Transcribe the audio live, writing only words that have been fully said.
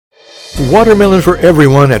Watermelon for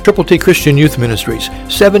everyone at Triple T Christian Youth Ministries,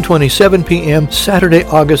 7:27 p.m. Saturday,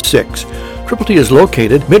 August 6. Triple T is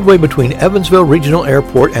located midway between Evansville Regional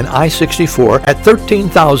Airport and I-64 at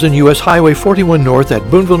 13,000 U.S. Highway 41 North at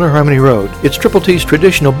Boonville and Harmony Road. It's Triple T's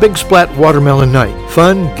traditional Big Splat Watermelon Night.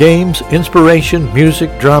 Fun, games, inspiration,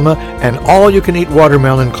 music, drama, and all-you-can-eat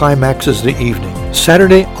watermelon climaxes the evening.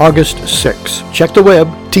 Saturday, August 6. Check the web,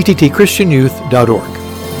 tttchristianyouth.org.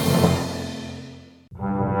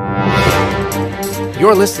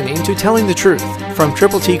 You're listening to Telling the Truth from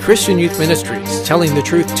Triple T Christian Youth Ministries, telling the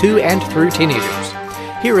truth to and through teenagers.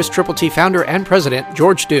 Here is Triple T founder and president,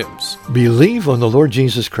 George Dooms. Believe on the Lord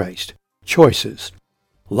Jesus Christ. Choices.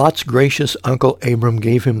 Lot's gracious uncle Abram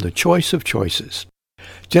gave him the choice of choices.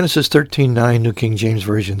 Genesis 13:9, New King James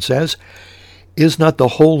Version says, "Is not the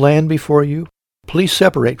whole land before you? Please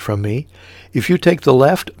separate from me. If you take the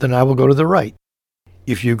left, then I will go to the right.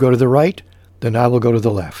 If you go to the right, then I will go to the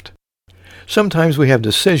left." Sometimes we have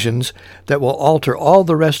decisions that will alter all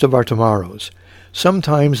the rest of our tomorrows.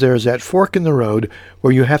 Sometimes there is that fork in the road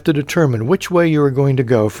where you have to determine which way you are going to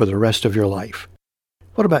go for the rest of your life.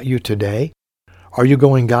 What about you today? Are you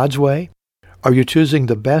going God's way? Are you choosing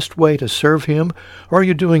the best way to serve Him, or are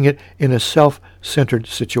you doing it in a self-centered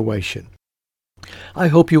situation? I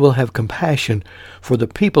hope you will have compassion for the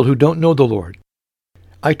people who don't know the Lord.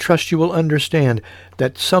 I trust you will understand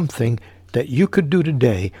that something that you could do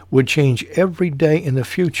today would change every day in the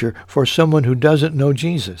future for someone who doesn't know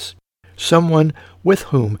Jesus, someone with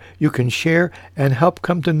whom you can share and help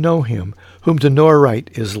come to know Him, whom to know aright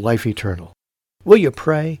is life eternal. Will you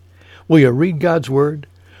pray? Will you read God's Word?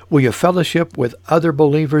 Will you fellowship with other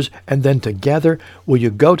believers, and then together will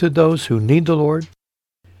you go to those who need the Lord?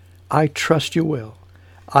 I trust you will.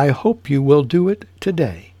 I hope you will do it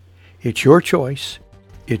today. It's your choice.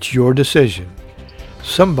 It's your decision.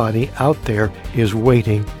 Somebody out there is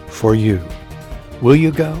waiting for you. Will you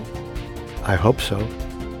go? I hope so.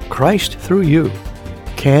 Christ through you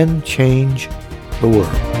can change the world.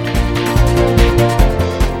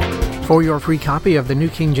 For your free copy of the New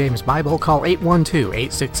King James Bible, call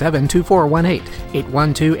 812-867-2418,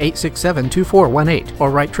 812-867-2418, or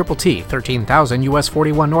write Triple T, 13,000 U.S.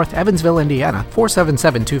 41 North, Evansville, Indiana,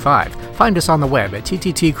 47725. Find us on the web at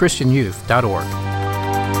tttchristianyouth.org.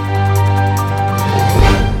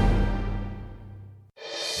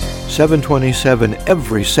 7:27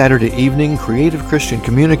 every Saturday evening, creative Christian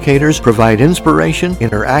communicators provide inspiration,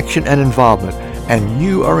 interaction, and involvement, and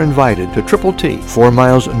you are invited to Triple T, 4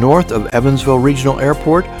 miles north of Evansville Regional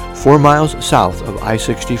Airport, 4 miles south of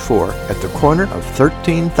I-64, at the corner of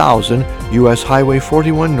 13,000 U.S. Highway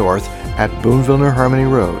 41 North at Boonville and Harmony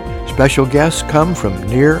Road. Special guests come from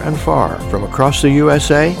near and far, from across the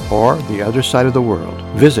USA or the other side of the world.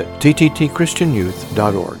 Visit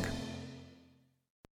tttchristianyouth.org.